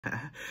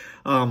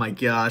Oh my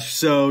gosh.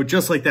 So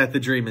just like that, the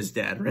dream is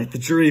dead, right? The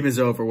dream is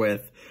over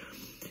with.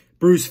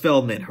 Bruce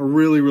Feldman, a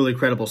really, really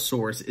credible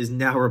source, is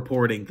now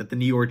reporting that the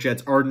New York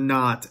Jets are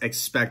not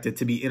expected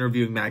to be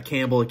interviewing Matt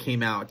Campbell. It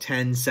came out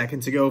 10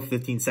 seconds ago,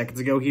 15 seconds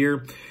ago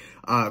here.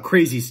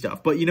 Crazy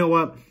stuff. But you know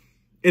what?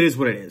 It is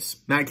what it is.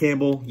 Matt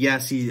Campbell,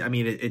 yes,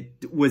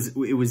 it was,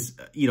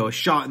 you know, a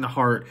shot in the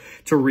heart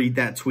to read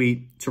that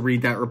tweet, to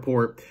read that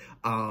report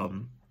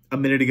a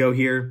minute ago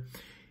here.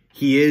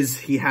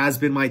 He has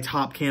been my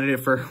top candidate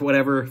for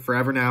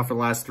forever now for the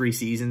last 3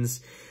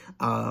 seasons.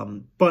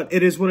 But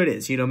it is what it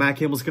is. You know, Matt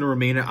Campbell's going to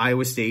remain at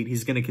Iowa State.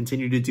 He's going to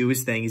continue to do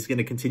his thing. He's going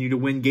to continue to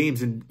win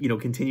games and, you know,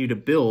 continue to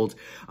build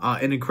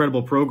an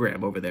incredible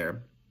program over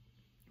there.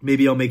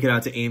 Maybe I'll make it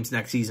out to Ames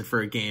next season for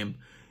a game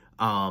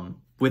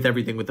with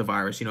everything with the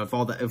virus. You know, if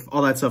all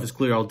that stuff is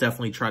clear, I'll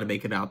definitely try to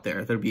make it out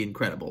there. That'd be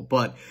incredible.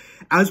 But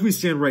as we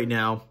stand right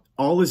now,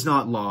 all is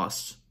not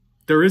lost.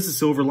 There is a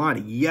silver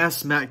lining.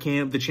 Yes,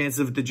 the chances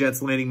of the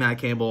Jets landing Matt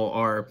Campbell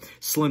are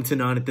slim to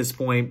none at this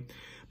point.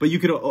 But you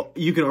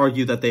could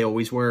argue that they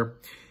always were.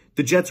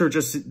 The Jets are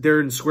they're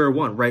in square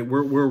one, right?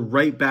 We're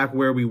right back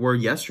where we were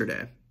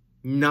yesterday.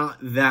 Not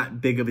that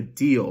big of a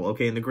deal,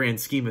 okay, in the grand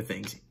scheme of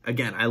things.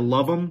 Again, I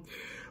love them,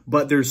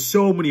 but there's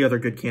so many other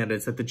good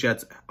candidates that the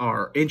Jets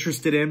are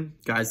interested in.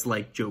 Guys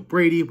like Joe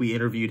Brady, we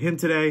interviewed him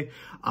today.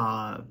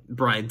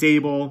 Brian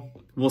Dable.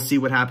 We'll see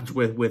what happens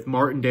with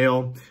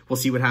Martindale. We'll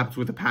see what happens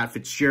with the Pat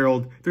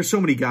Fitzgerald. There's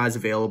so many guys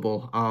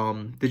available.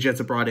 The Jets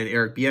have brought in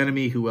Eric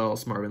Bieniemy. Who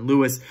else? Marvin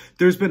Lewis.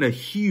 There's been a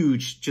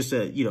huge,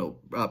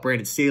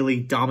 Brandon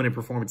Staley, dominant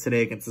performance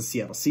today against the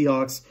Seattle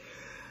Seahawks,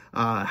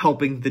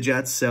 helping the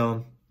Jets.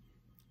 So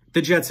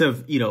the Jets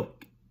have, you know,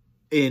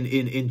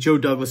 in Joe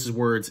Douglas's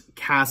words,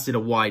 casted a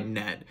wide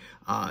net,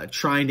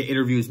 trying to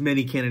interview as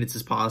many candidates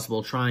as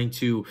possible, trying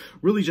to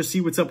really just see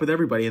what's up with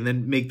everybody and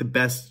then make the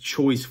best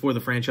choice for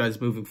the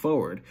franchise moving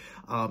forward.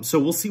 So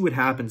we'll see what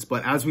happens.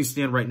 But as we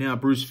stand right now,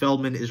 Bruce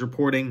Feldman is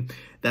reporting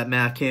that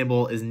Matt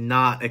Campbell is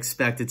not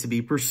expected to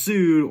be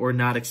pursued or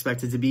not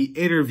expected to be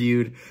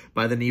interviewed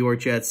by the New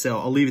York Jets. So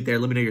I'll leave it there.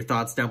 Let me know your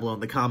thoughts down below in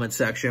the comment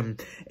section.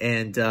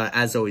 And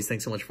as always,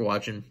 thanks so much for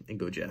watching, and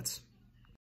go Jets.